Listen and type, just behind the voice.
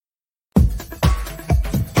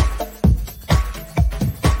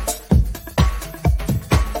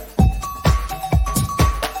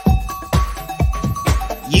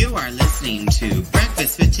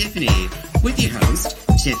Tiffany with your host,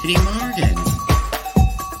 Tiffany Morgan.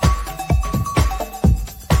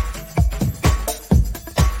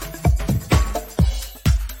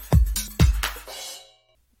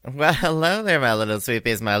 Well, hello there, my little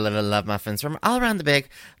sweepies, my little love muffins from all around the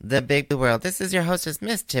big blue world. This is your hostess,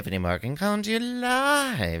 Miss Tiffany Morgan, calling to you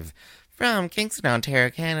live from Kingston,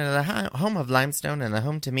 Ontario, Canada, the home of limestone and the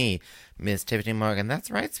home to me, Miss Tiffany Morgan.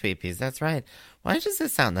 That's right, sweepies, that's right. Why does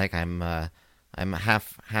this sound like I'm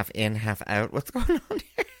half in, half out? What's going on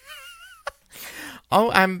here?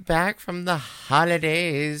 Oh, I'm back from the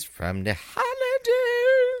holidays,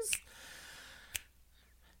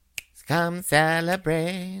 Come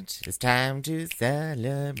celebrate, it's time to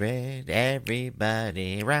celebrate,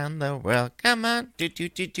 everybody around the world, come on, do,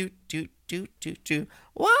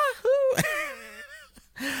 wahoo!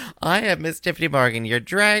 I am Miss Tiffany Morgan, your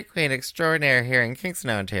drag queen extraordinaire here in Kingston,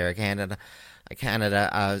 Ontario, Canada.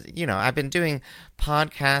 I've been doing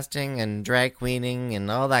podcasting and drag queening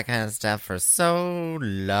and all that kind of stuff for so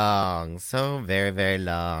long, so very, very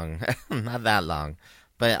long, not that long.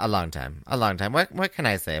 But a long time. What can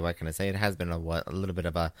I say? It has been a little bit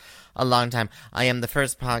of a long time. I am the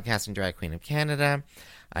first podcasting drag queen of Canada.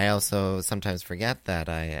 I also sometimes forget that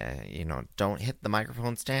I, don't hit the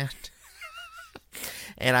microphone stand.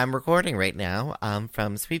 And I'm recording right now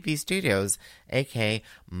from Sweet Pea Studios, a.k.a.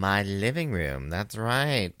 my living room. That's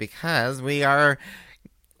right, because we are,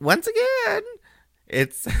 once again,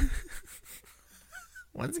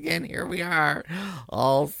 here we are,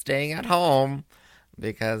 all staying at home.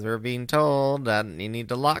 Because we're being told that you need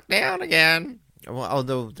to lock down again. Well,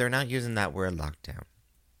 although they're not using that word lockdown.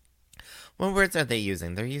 What words are they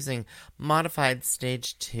using? They're using modified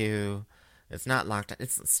stage 2. It's not lockdown.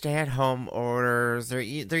 It's stay-at-home orders. They're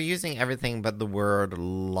using everything but the word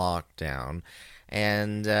lockdown.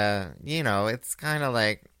 And, it's kind of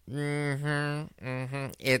like,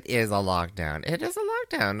 it is a lockdown. It is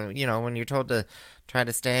a lockdown. When you're told to try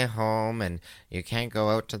to stay home and you can't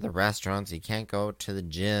go out to the restaurants, you can't go out to the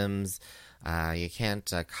gyms, you can't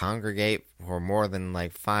congregate for more than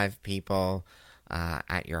like 5 people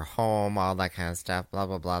at your home, all that kind of stuff, blah,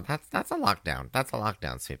 blah, blah. That's a lockdown. That's a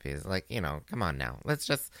lockdown, sweepies. Like, come on now. Let's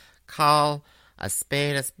just call a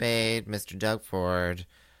spade, Mr. Doug Ford.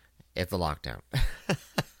 It's a lockdown.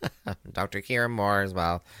 Dr. Kieran Moore as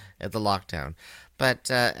well. It's a lockdown. But,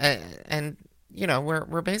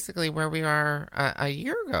 we're basically where we are a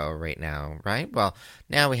year ago right now, right? Well,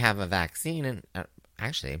 now we have a vaccine, and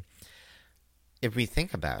actually, if we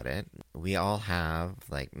think about it, we all have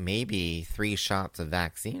like maybe 3 shots of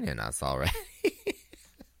vaccine in us already.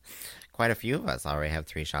 Quite a few of us already have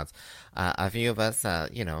 3 shots. A few of us, now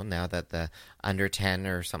that the under 10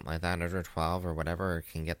 or something like that, under 12 or whatever,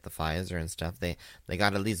 can get the Pfizer and stuff, they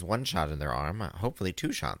got at least 1 shot in their arm, hopefully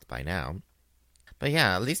 2 shots by now. But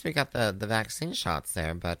yeah, at least we got the vaccine shots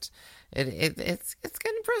there, but it's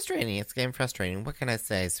getting frustrating. It's getting frustrating. What can I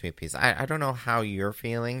say, sweet peas? I don't know how you're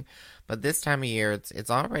feeling, but this time of year,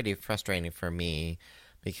 it's already frustrating for me.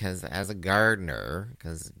 Because as a gardener,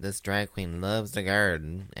 because this drag queen loves to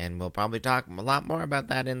garden, and we'll probably talk a lot more about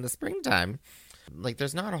that in the springtime, like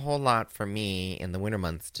there's not a whole lot for me in the winter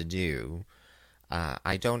months to do.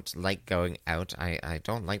 I don't like going out. I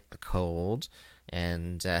don't like the cold,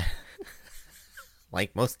 and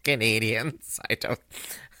like most Canadians, I don't.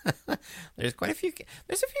 There's a few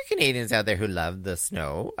Canadians out there who love the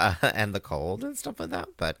snow and the cold and stuff like that,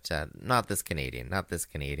 but not this Canadian.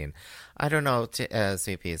 I don't know,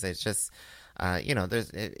 sweet peas. It's just,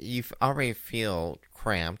 you already feel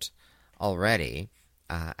cramped already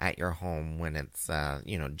at your home when it's,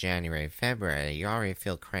 January, February. You already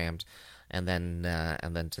feel cramped, and then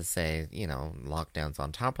to say, lockdowns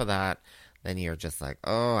on top of that, then you're just like,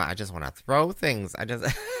 oh, I just want to throw things.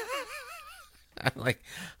 I'm like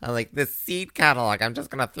this seed catalog. I'm just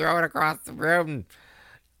going to throw it across the room.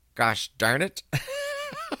 Gosh darn it.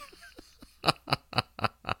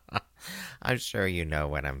 I'm sure you know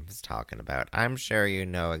what I'm talking about. I'm sure you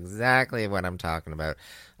know exactly what I'm talking about.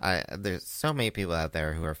 There's so many people out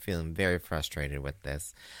there who are feeling very frustrated with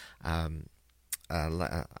this.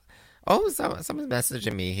 Someone's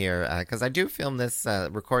messaging me here, because I do film this,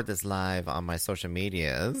 record this live on my social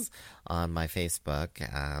medias, on my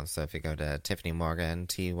Facebook. So if you go to Tiffany Morgan,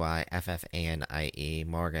 TYFFANIE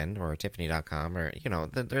Morgan, or Tiffany.com, or,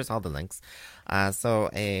 there's all the links. So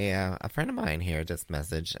a friend of mine here just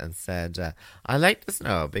messaged and said, I like the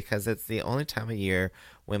snow because it's the only time of year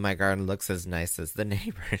when my garden looks as nice as the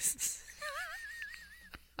neighbors.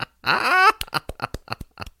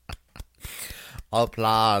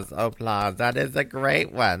 Applause, applause. That is a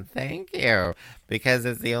great one. Thank you. Because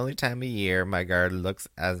it's the only time of year my garden looks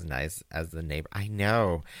as nice as the neighbor. I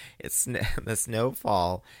know. It's the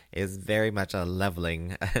snowfall is very much a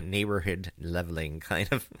leveling, a neighborhood leveling kind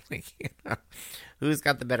of like, who's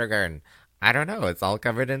got the better garden? I don't know. It's all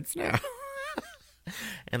covered in snow.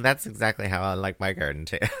 And that's exactly how I like my garden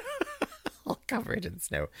too. All covered in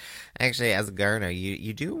snow. Actually, as a gardener,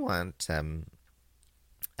 you do want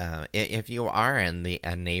if you are in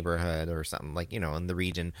a neighborhood or something like in the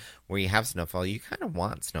region where you have snowfall, you kind of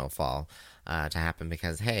want snowfall to happen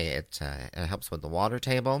because hey, it helps with the water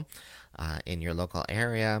table in your local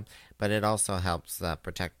area, but it also helps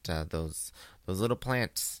protect those little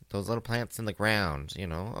plants, in the ground.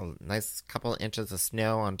 A nice couple inches of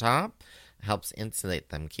snow on top helps insulate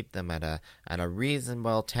them, keep them at a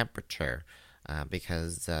reasonable temperature.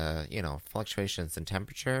 Because fluctuations in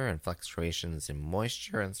temperature and fluctuations in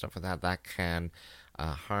moisture and stuff like that can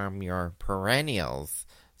harm your perennials.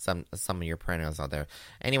 Some of your perennials out there.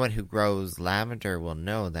 Anyone who grows lavender will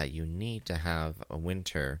know that you need to have a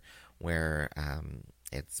winter where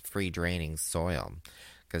it's free draining soil.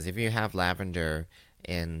 Because if you have lavender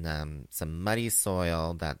in some muddy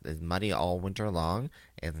soil that is muddy all winter long,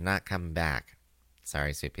 it's not coming back.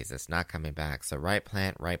 Sorry, sweet peas, it's not coming back. So right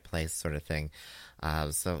plant, right place, sort of thing.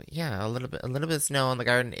 So yeah, a little bit of snow in the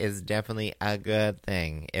garden is definitely a good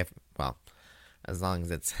thing. As long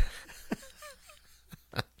as it's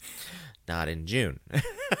not in June.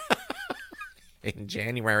 In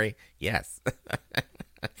January, yes.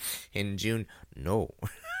 In June, no.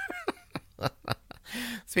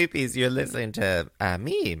 Sweet peas, you're listening to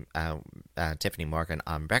me, Tiffany Morgan,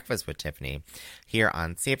 on Breakfast with Tiffany, here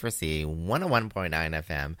on CFRC 101.9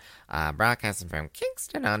 FM, broadcasting from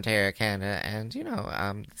Kingston, Ontario, Canada. And,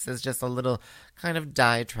 this is just a little kind of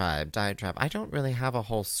diatribe. I don't really have a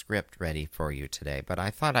whole script ready for you today, but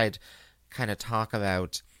I thought I'd kind of talk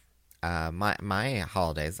about my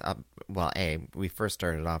holidays. We first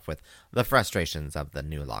started off with the frustrations of the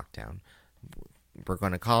new lockdown. We're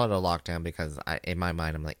going to call it a lockdown because in my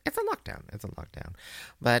mind, I'm like, it's a lockdown.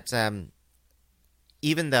 But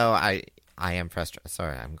even though I am frustrated,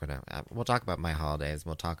 sorry, we'll talk about my holidays.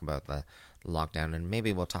 We'll talk about the lockdown, and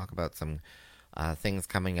maybe we'll talk about some things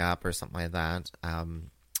coming up or something like that.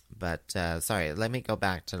 But sorry, let me go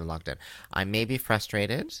back to the lockdown. I may be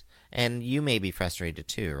frustrated, and you may be frustrated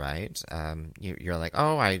too, right? You're like,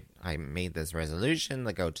 oh, I made this resolution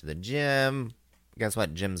to go to the gym. Guess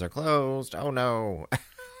what? Gyms are closed. Oh no.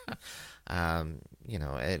 And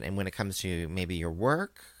when it comes to maybe your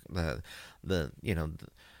work,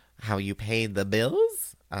 how you pay the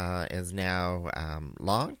bills is now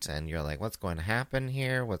locked, and you're like, what's going to happen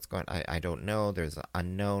here? I don't know. There's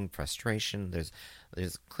unknown frustration. There's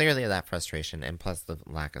clearly that frustration, and plus the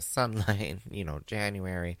lack of sunlight.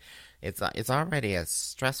 January, it's already a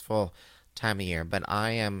stressful time of year. But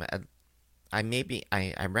I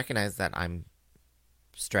recognize that I'm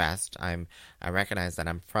stressed. I recognize that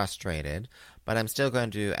I'm frustrated, but I'm still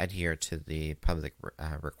going to adhere to the public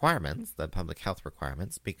requirements, the public health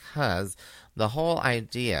requirements, because the whole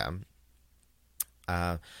idea,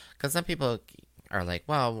 because some people are like,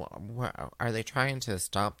 well, are they trying to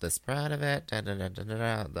stop the spread of it,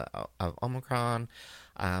 of Omicron?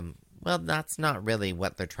 Well, that's not really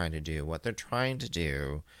what they're trying to do. What they're trying to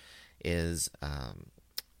do is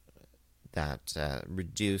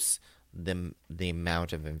reduce the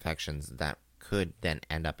amount of infections that could then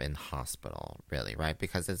end up in hospital, really, right?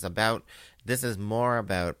 Because this is more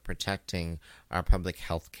about protecting our public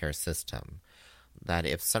health care system. That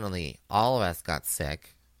if suddenly all of us got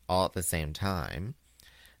sick all at the same time,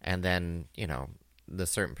 and then, the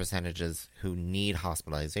certain percentages who need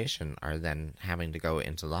hospitalization are then having to go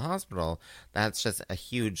into the hospital, that's just a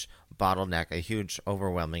huge bottleneck, a huge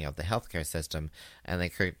overwhelming of the healthcare system, and they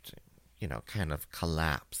could kind of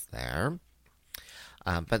collapse there.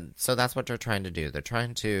 But so that's what they're trying to do. They're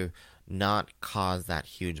trying to not cause that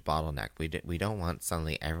huge bottleneck. We don't want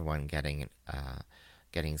suddenly everyone getting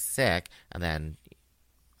sick, and then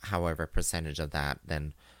however percentage of that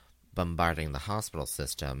then bombarding the hospital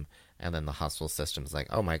system, and then the hospital system's like,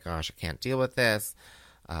 oh my gosh, I can't deal with this,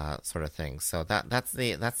 sort of thing. So that's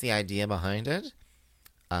the idea behind it.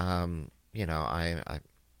 I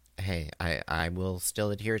will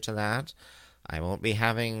still adhere to that. I won't be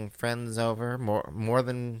having friends over more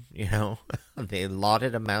than the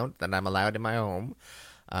allotted amount that I'm allowed in my home.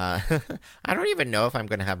 I don't even know if I'm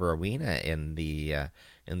going to have Rowena in the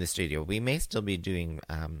studio. We may still be doing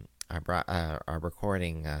our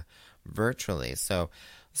recording virtually. So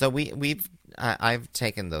So I've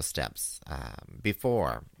taken those steps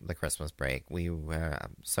before the Christmas break.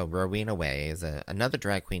 So Rowena Way is another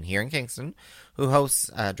drag queen here in Kingston who hosts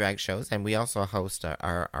drag shows, and we also host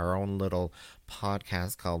our own little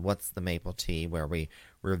podcast called What's the Maple Tea, where we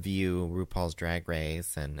review RuPaul's Drag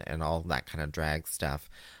Race and all that kind of drag stuff.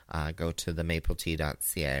 Go to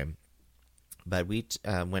themapletea.ca. But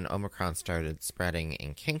when Omicron started spreading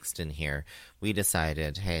in Kingston here, we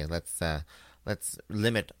decided, hey, let's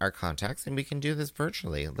limit our contacts, and we can do this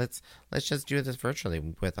virtually. Let's just do this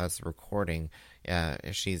virtually with us recording.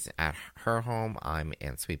 She's at her home. I'm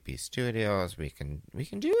in Sweet Bee Studios. We can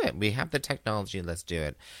do it. We have the technology. Let's do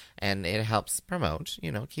it, and it helps promote,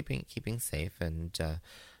 keeping safe and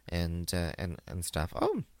stuff.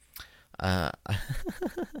 Oh,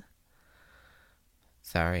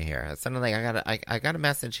 sorry here. It sounded like I got a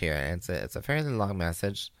message here. It's a fairly long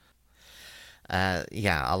message.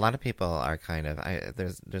 Yeah, a lot of people are kind of.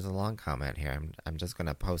 There's a long comment here. I'm just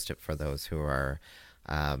gonna post it for those who are.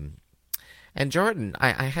 And Jordan,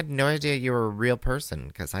 I had no idea you were a real person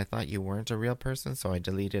because I thought you weren't a real person, so I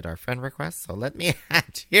deleted our friend request. So let me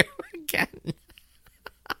add you again.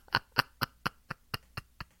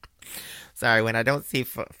 Sorry, when I don't see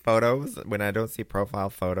photos, when I don't see profile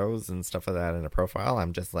photos and stuff like that in a profile,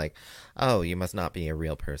 I'm just like, oh, you must not be a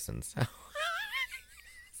real person. So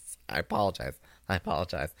I apologize.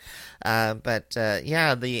 But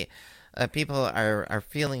yeah, the people are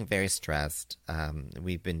feeling very stressed.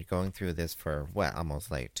 We've been going through this for almost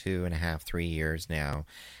like 2.5, 3 years now,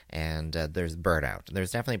 and there's burnout.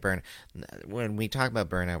 There's definitely when we talk about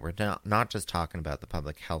burnout, we're not just talking about the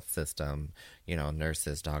public health system,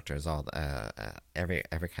 nurses, doctors, all every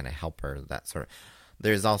kind of helper, that sort of.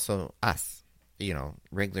 There's also us,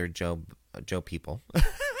 regular Joe people.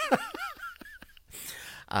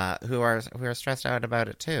 Who are stressed out about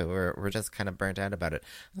it too. We're just kind of burnt out about it,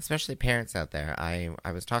 especially parents out there. I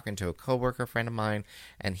was talking to a coworker friend of mine,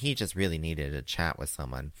 and he just really needed a chat with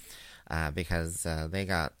someone because they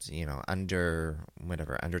got under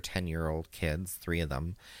 10-year-old kids, 3 of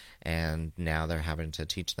them, and now they're having to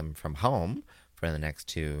teach them from home for the next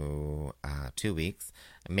 2 weeks,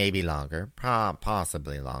 maybe longer,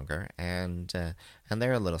 possibly longer, and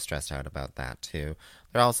they're a little stressed out about that too.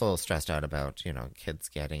 They're also stressed out about kids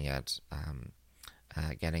getting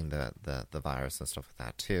getting the virus and stuff like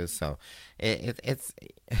that too. So it's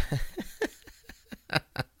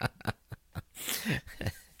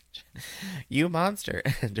you monster.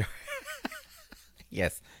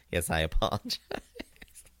 Yes, I apologize.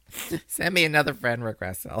 Send me another friend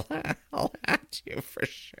request. I'll add you for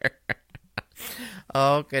sure.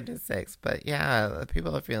 Oh, goodness sakes. But yeah,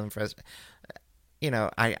 people are feeling frustrated.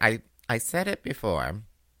 I said it before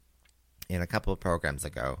in a couple of programs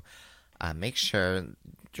ago. Make sure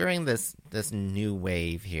during this new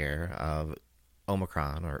wave here of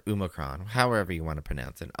Omicron or Omicron, however you want to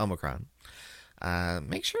pronounce it, Omicron.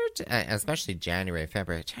 Make sure to, especially January,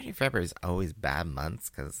 February. January, February is always bad months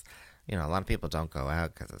because a lot of people don't go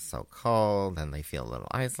out because it's so cold and they feel a little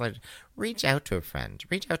isolated. Reach out to a friend.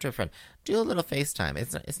 Do a little FaceTime.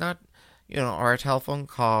 It's not, or a telephone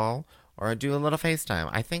call, or do a little FaceTime.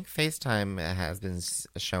 I think FaceTime has been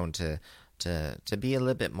shown to be a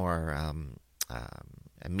little bit more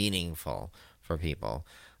meaningful for people.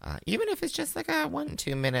 Even if it's just like a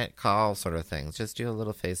 1-2 minute call sort of thing. Just do a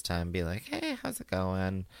little FaceTime. Be like, hey, how's it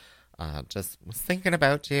going? Just was thinking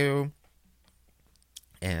about you.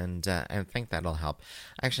 And I think that'll help.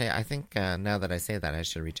 Actually, I think now that I say that, I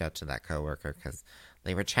should reach out to that coworker because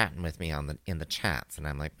they were chatting with me in the chats, and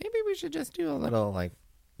I'm like, maybe we should just do a little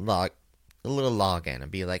login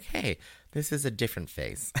and be like, hey, this is a different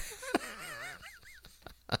face.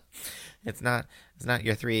 It's not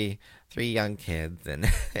your three young kids and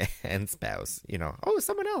spouse. Oh,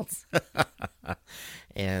 someone else.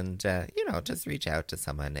 And just reach out to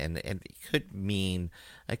someone, and it could mean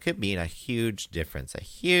a huge difference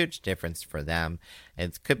for them.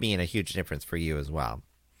 It could mean a huge difference for you as well.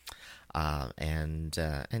 And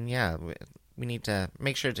yeah, we need to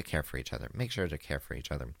make sure to care for each other.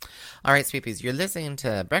 All right, Sweepies, you're listening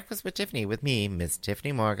to Breakfast with Tiffany with me, Miss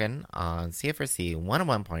Tiffany Morgan, on CFRC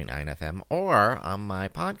 101.9 FM or on my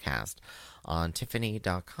podcast on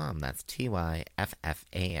Tiffany.com. That's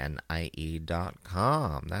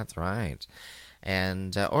TYFFANIE.com. That's right.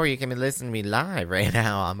 And or you can listen to me live right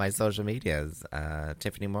now on my social medias.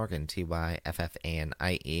 Tiffany Morgan,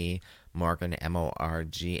 TYFFANIE, Morgan,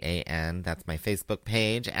 MORGAN. That's my Facebook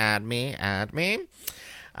page. Add me. But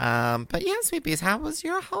yeah, Sweepies, how was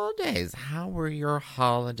your holidays? How were your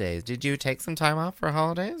holidays? Did you take some time off for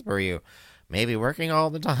holidays? Were you maybe working all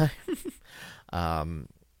the time?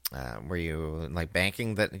 Were you like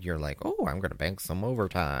banking that you're like, oh, I'm going to bank some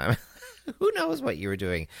overtime? Who knows what you were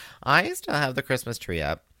doing? I still have the Christmas tree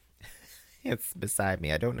up. It's beside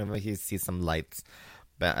me. I don't know if you see some lights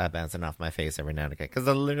bouncing off my face every now and again because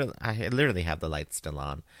I literally have the lights still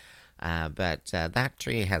on. But that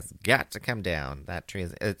tree has got to come down. That tree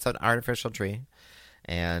it's an artificial tree,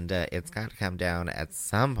 and it's got to come down at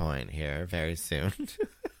some point here very soon.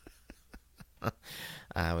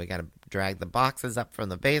 We got to drag the boxes up from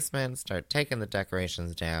the basement, start taking the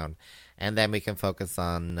decorations down, and then we can focus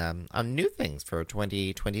on new things for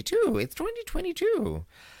 2022. It's 2022.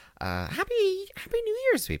 Happy New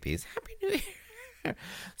Year, sweepies! Happy New Year.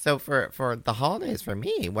 So for the holidays, for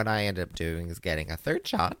me, what I ended up doing is getting a third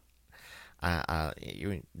shot,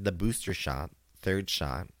 the booster shot, third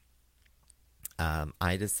shot.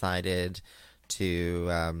 I decided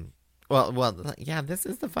to. Yeah. This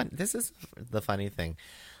is the funny thing.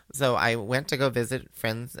 So I went to go visit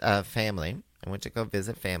friends, family. I went to go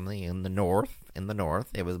visit family in the north. It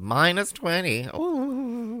was -20.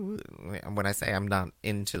 Oh, when I say I'm not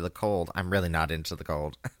into the cold, I'm really not into the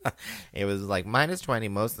cold. It was like -20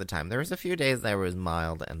 most of the time. There was a few days that was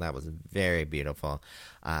mild, and that was very beautiful.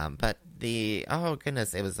 But oh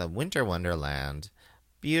goodness, it was a winter wonderland.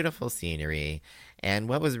 Beautiful scenery. And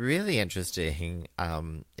what was really interesting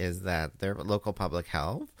is that their local public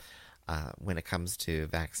health, when it comes to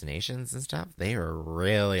vaccinations and stuff, they were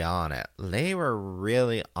really on it.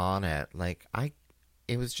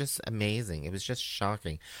 It was just amazing. It was just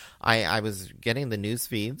shocking. I was getting the news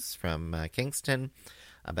feeds from Kingston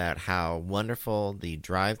about how wonderful the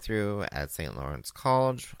drive-through at St. Lawrence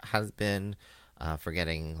College has been for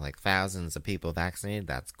getting like thousands of people vaccinated.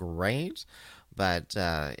 That's great. But,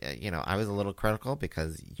 I was a little critical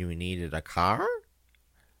because you needed a car.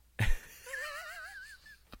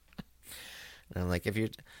 And I'm like,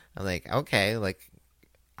 okay, like,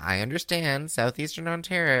 I understand Southeastern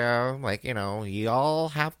Ontario, like, you all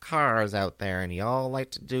have cars out there and you all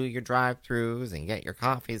like to do your drive-thrus and get your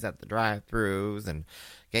coffees at the drive-thrus and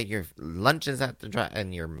get your lunches at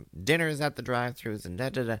and your dinners at the drive-thrus and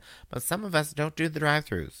da-da-da. But some of us don't do the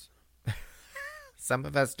drive-thrus. Some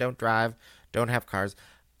of us don't drive, don't have cars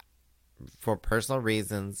for personal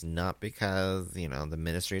reasons, not because, the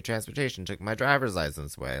Ministry of Transportation took my driver's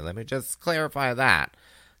license away. Let me just clarify that,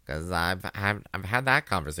 because I've had that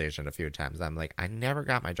conversation a few times. I'm like, I never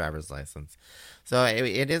got my driver's license. So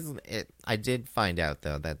I did find out,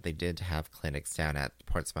 though, that they did have clinics down at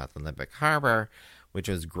Portsmouth Olympic Harbor, which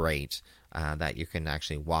was great, that you can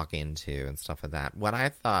actually walk into and stuff like that. What I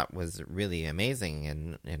thought was really amazing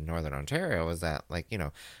in Northern Ontario was that,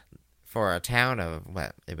 for a town of,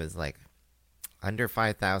 it was like under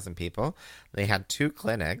 5,000 people, they had 2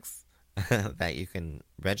 clinics that you can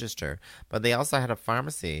register, but they also had a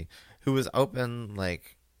pharmacy who was open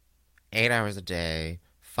 8 hours a day,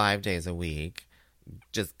 5 days a week,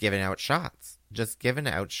 just giving out shots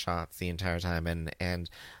the entire time. And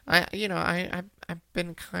I've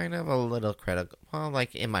been kind of a little critical. Well,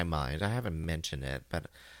 in my mind, I haven't mentioned it, but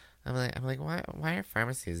I'm like, why are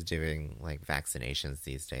pharmacies doing vaccinations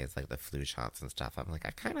these days, like the flu shots and stuff? I'm like,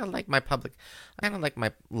 I kind of like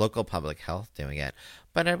my local public health doing it.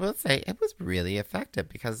 But I will say it was really effective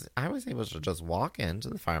because I was able to just walk into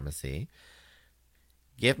the pharmacy,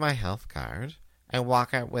 give my health card, and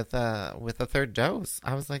walk out with a third dose.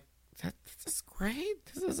 I was like, this is great.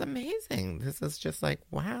 This is amazing. This is just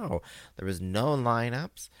wow. There was no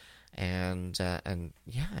lineups. And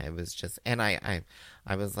yeah, it was just, and I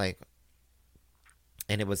was like,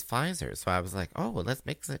 and it was Pfizer, so I was like, oh, let's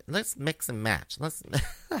mix and match.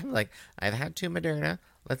 I'm like, I've had 2 Moderna,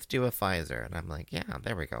 let's do a Pfizer, and I'm like, yeah,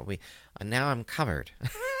 there we go. Now I'm covered.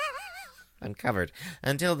 I'm covered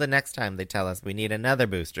until the next time they tell us we need another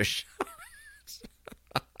booster shot.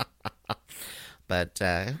 But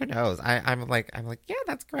who knows? I'm like, yeah,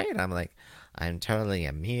 that's great. I'm like, I'm totally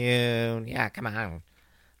immune. Yeah, come on.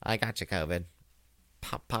 I got you, COVID.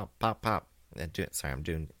 Pop, pop, pop, pop. I'm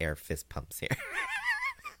doing air fist pumps here.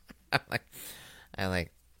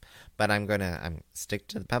 But I'm stick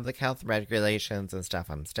to the public health regulations and stuff.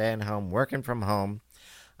 I'm staying home, working from home,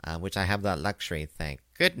 which I have that luxury, thank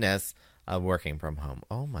goodness, of working from home.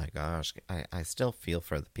 Oh my gosh, I still feel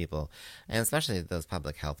for the people, and especially those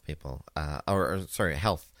public health people,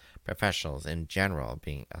 health professionals in general,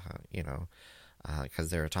 being, because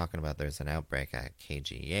they were talking about there's an outbreak at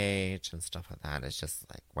KGH and stuff like that. It's just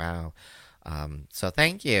like, wow. So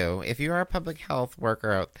thank you. If you are a public health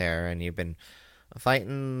worker out there and you've been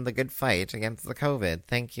fighting the good fight against the COVID,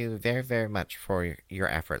 thank you very, very much for your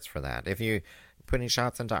efforts for that. If you're putting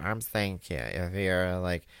shots into arms, thank you. If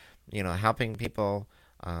you're helping people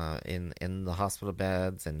in the hospital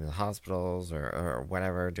beds and the hospitals or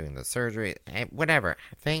whatever, doing the surgery, whatever.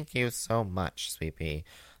 Thank you so much, Sweet Pea.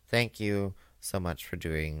 Thank you so much for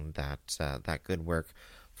doing that good work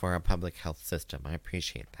for our public health system. I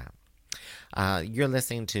appreciate that. You're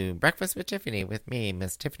listening to Breakfast with Tiffany with me,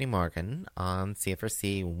 Miss Tiffany Morgan, on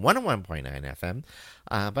CFRC 101.9 FM,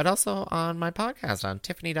 but also on my podcast on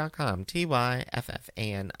Tiffany.com,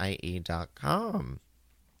 TYFFANIE.com.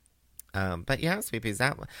 But yeah, Sweet Peas,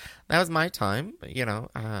 that was my time.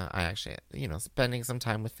 I actually, spending some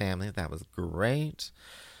time with family. That was great.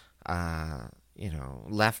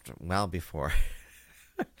 Left well before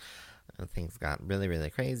things got really,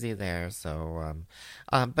 really crazy there. So,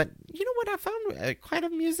 but you know what I found quite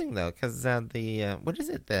amusing though, because what is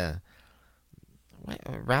it? The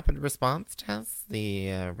rapid response tests,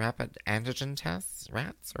 the rapid antigen tests,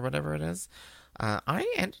 RATs or whatever it is. I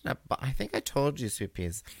ended up. I think I told you, Sweet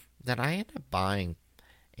Peas, that I ended up buying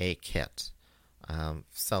a kit,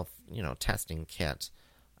 testing kit,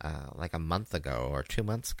 like a month ago or 2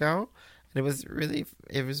 months ago. And it was really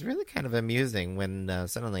kind of amusing when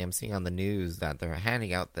suddenly I'm seeing on the news that they're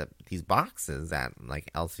handing out these boxes at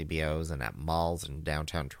like LCBOs and at malls in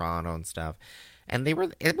downtown Toronto and stuff. And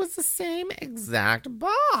it was the same exact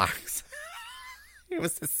box.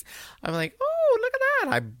 I'm like, oh, look at that.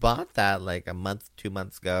 I bought that like a month, 2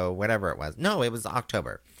 months ago, whatever it was. No, it was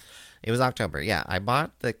October. Yeah. I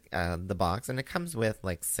bought the box, and it comes with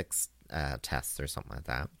like 6 tests or something like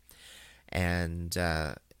that. And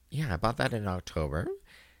I bought that in October.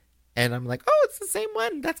 And I'm like, oh, it's the same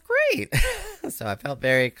one. That's great. So I felt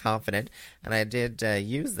very confident. And I did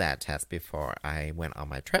use that test before I went on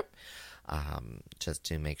my trip. Just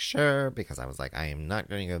to make sure, because I was like, I am not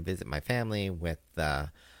going to go visit my family with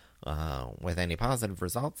any positive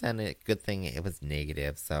results, and good thing it was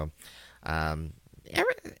negative. So, what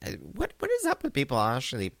is up with people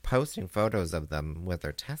actually posting photos of them with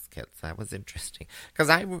their test kits? That was interesting, because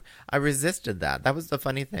I resisted that. That was the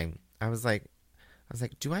funny thing. I was like,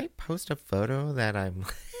 do I post a photo that I'm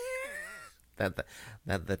that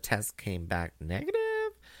the test came back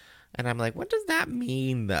negative? And I'm like, what does that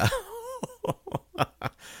mean though?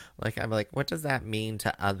 I'm like, what does that mean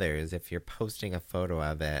to others if you're posting a photo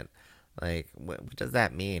of it? Like, what does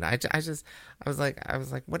that mean? I was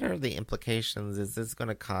like, what are the implications? Is this going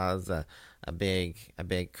to cause a big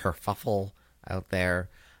kerfuffle out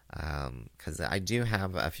there? Because I do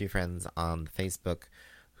have a few friends on Facebook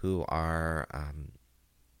who are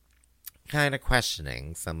kind of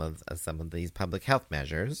questioning some of these public health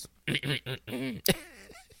measures.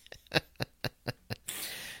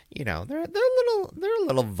 They're a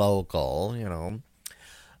little vocal, and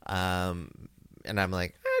I'm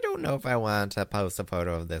like, I don't know if I want to post a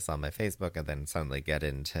photo of this on my Facebook and then suddenly get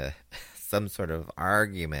into some sort of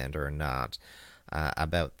argument or not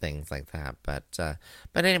about things like that. But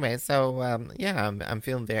anyway, so I'm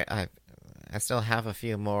feeling very. I still have a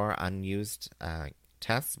few more unused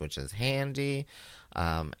tests, which is handy,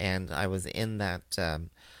 and I was in that.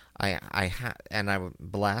 I was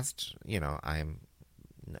blessed.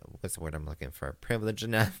 What's the word I'm looking for? Privileged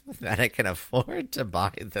enough that I can afford to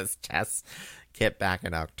buy this test kit back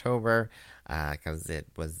in October, because it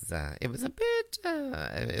was a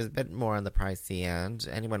bit more on the pricey end.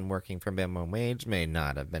 Anyone working for minimum wage may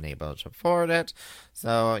not have been able to afford it,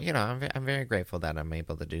 so I'm very grateful that I'm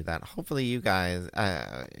able to do that. Hopefully, you guys,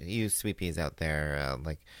 you Sweet Peas out there,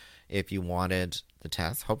 if you wanted the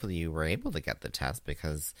test, hopefully you were able to get the test,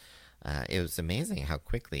 because it was amazing how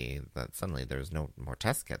quickly that suddenly there's no more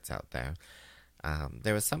test kits out there.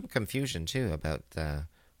 There was some confusion too about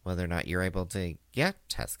whether or not you're able to get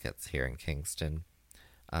test kits here in Kingston.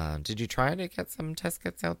 Did you try to get some test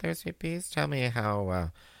kits out there, Sweet Peas? Tell me how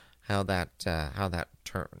that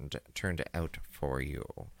turned out for you.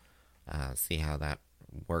 See how that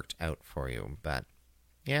worked out for you, but.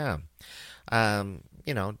 Yeah,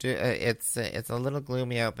 it's a little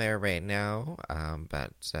gloomy out there right now,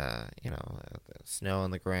 but snow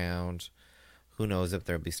on the ground. Who knows if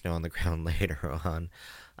there'll be snow on the ground later on?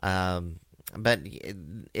 But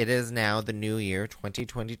it is now the new year,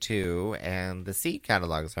 2022, and the seed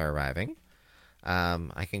catalogs are arriving.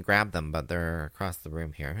 I can grab them, but they're across the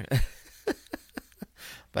room here.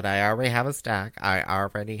 But I already have a stack.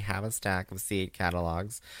 Of seed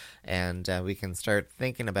catalogs, and we can start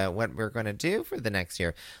thinking about what we're going to do for the next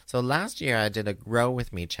year. So last year I did a Grow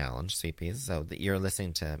With Me challenge, Sweet Peas. So that you're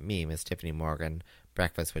listening to me, Miss Tiffany Morgan,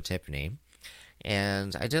 Breakfast with Tiffany,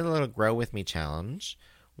 and I did a little Grow With Me challenge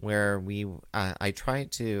where I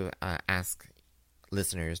tried to ask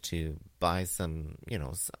listeners to buy some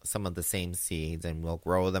of the same seeds, and we'll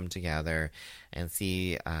grow them together and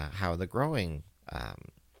see how the growing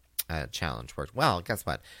challenge worked. Well, guess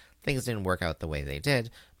what? Things didn't work out the way they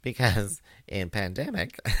did because in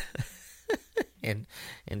pandemic, in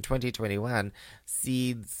 2021,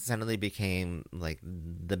 seeds suddenly became like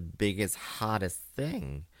the biggest, hottest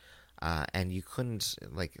thing. And you couldn't,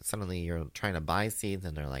 like, suddenly you're trying to buy seeds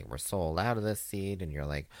and they're like, we're sold out of this seed. And you're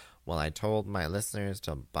like, well, I told my listeners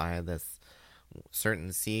to buy this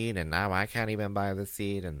certain seed and now I can't even buy the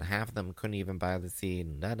seed. And half of them couldn't even buy the seed.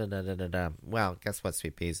 And da da da da da da. Well, guess what,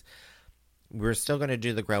 Sweet Peas? We're still going to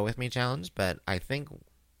do the Grow With Me challenge, but I think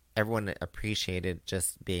everyone appreciated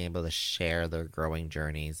just being able to share their growing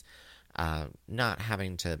journeys, not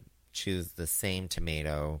having to choose the same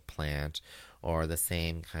tomato plant or the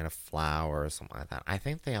same kind of flower or something like that. I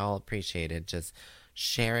think they all appreciated just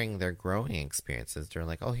sharing their growing experiences. They're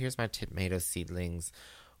like, oh, here's my tomato seedlings,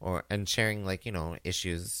 and sharing, like,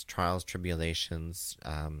 issues, trials, tribulations,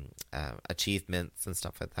 achievements and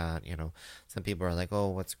stuff like that. Some people are like, oh,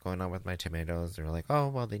 what's going on with my tomatoes? They're like, oh,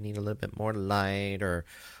 well, they need a little bit more light or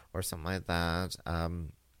something like that.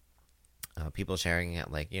 People sharing it,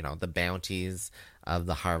 like, the bounties of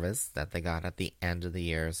the harvest that they got at the end of the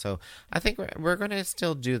year. So I think we're going to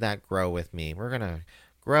still do that Grow With Me. We're going to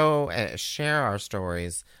grow, share our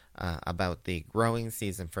stories about the growing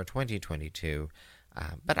season for 2022.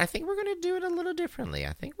 But I think we're going to do it a little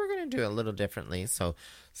differently. So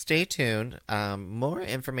stay tuned. More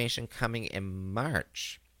information coming in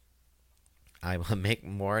March. I will make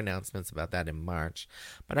more announcements about that in March.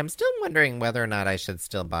 But I'm still wondering whether or not I should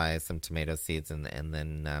still buy some tomato seeds and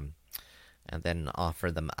then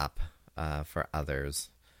offer them up for others.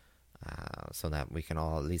 So that we can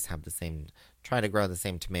all at least have try to grow the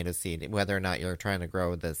same tomato seed, whether or not you're trying to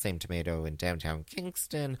grow the same tomato in downtown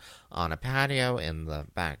Kingston, on a patio, in the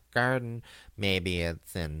back garden. Maybe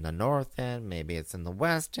it's in the north end, maybe it's in the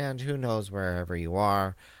west end, who knows, wherever you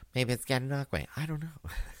are. Maybe it's Gananoque, I don't know.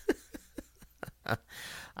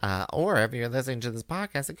 Or if you're listening to this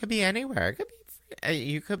podcast, it could be anywhere. It could be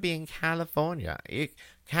you could be in California.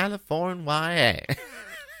 California.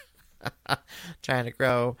 Trying to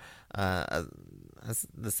grow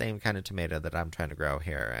the same kind of tomato that I'm trying to grow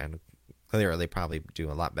here, and clearly probably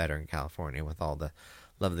do a lot better in California with all the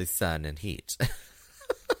lovely sun and heat.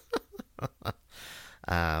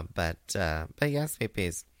 But yes, Sweet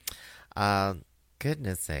Peas.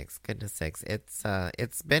 Goodness sakes.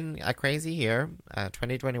 It's been a crazy year.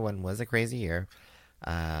 2021 was a crazy year.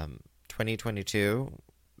 2022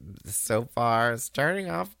 so far starting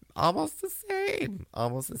off almost the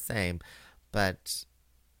same. But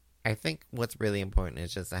I think what's really important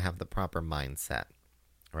is just to have the proper mindset,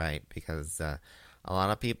 right? Because a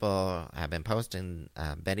lot of people have been posting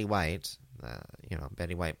Betty White,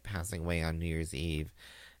 Betty White passing away on New Year's Eve,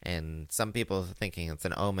 and some people are thinking it's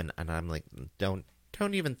an omen, and I'm like, don't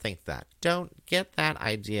even think that. Don't get that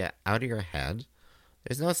idea out of your head.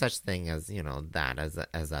 There's no such thing as that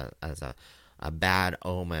as a bad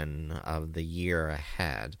omen of the year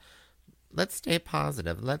ahead. Let's stay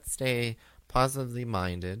positive. Let's stay positively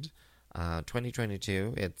minded.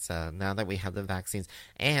 2022. It's now that we have the vaccines,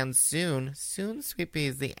 and soon, Sweet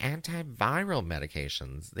Peas, the antiviral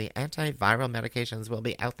medications. The antiviral medications will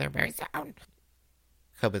be out there very soon.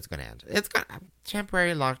 COVID's going to end. It's got a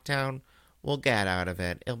temporary lockdown. We'll get out of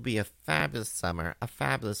it. It'll be a fabulous summer, a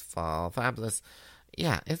fabulous fall,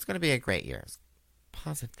 it's going to be a great year.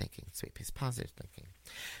 Positive thinking, Sweet Peas, positive thinking.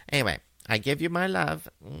 Anyway, I give you my love.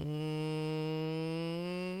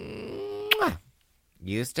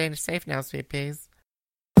 You stay safe now, Sweet Peas.